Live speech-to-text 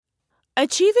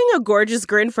Achieving a gorgeous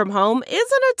grin from home isn't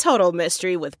a total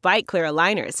mystery with Byte Clear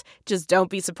aligners. Just don't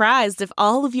be surprised if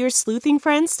all of your sleuthing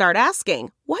friends start asking,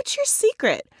 "What's your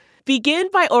secret?" Begin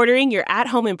by ordering your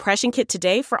at-home impression kit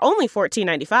today for only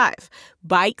 $14.95.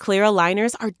 Byte Clear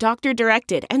aligners are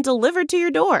doctor-directed and delivered to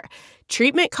your door.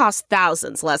 Treatment costs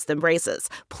thousands less than braces.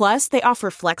 Plus, they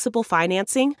offer flexible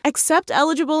financing, accept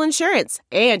eligible insurance,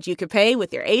 and you can pay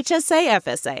with your HSA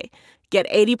FSA. Get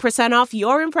 80% off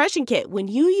your impression kit when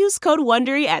you use code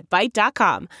WONDERY at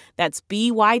Byte.com. That's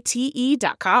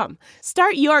BYTE.com.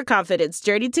 Start your confidence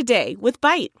journey today with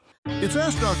Byte. It's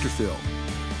Ask Dr. Phil.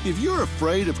 If you're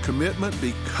afraid of commitment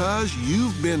because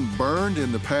you've been burned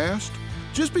in the past,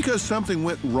 just because something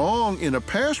went wrong in a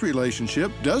past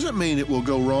relationship doesn't mean it will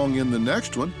go wrong in the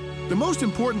next one. The most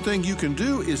important thing you can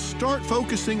do is start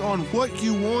focusing on what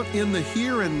you want in the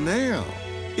here and now.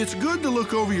 It's good to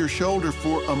look over your shoulder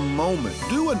for a moment.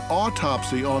 Do an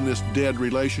autopsy on this dead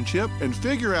relationship and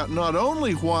figure out not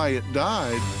only why it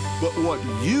died, but what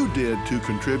you did to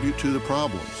contribute to the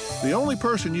problems. The only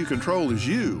person you control is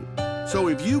you. So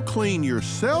if you clean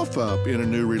yourself up in a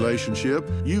new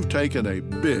relationship, you've taken a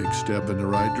big step in the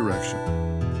right direction.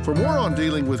 For more on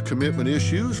dealing with commitment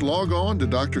issues, log on to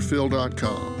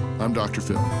drphil.com. I'm Dr.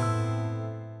 Phil.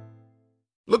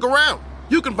 Look around.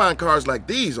 You can find cars like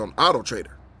these on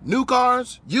AutoTrader. New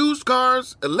cars, used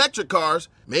cars, electric cars,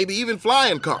 maybe even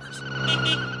flying cars.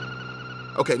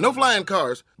 Okay, no flying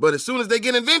cars, but as soon as they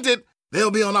get invented,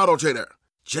 they'll be on AutoTrader.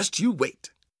 Just you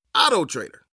wait. AutoTrader.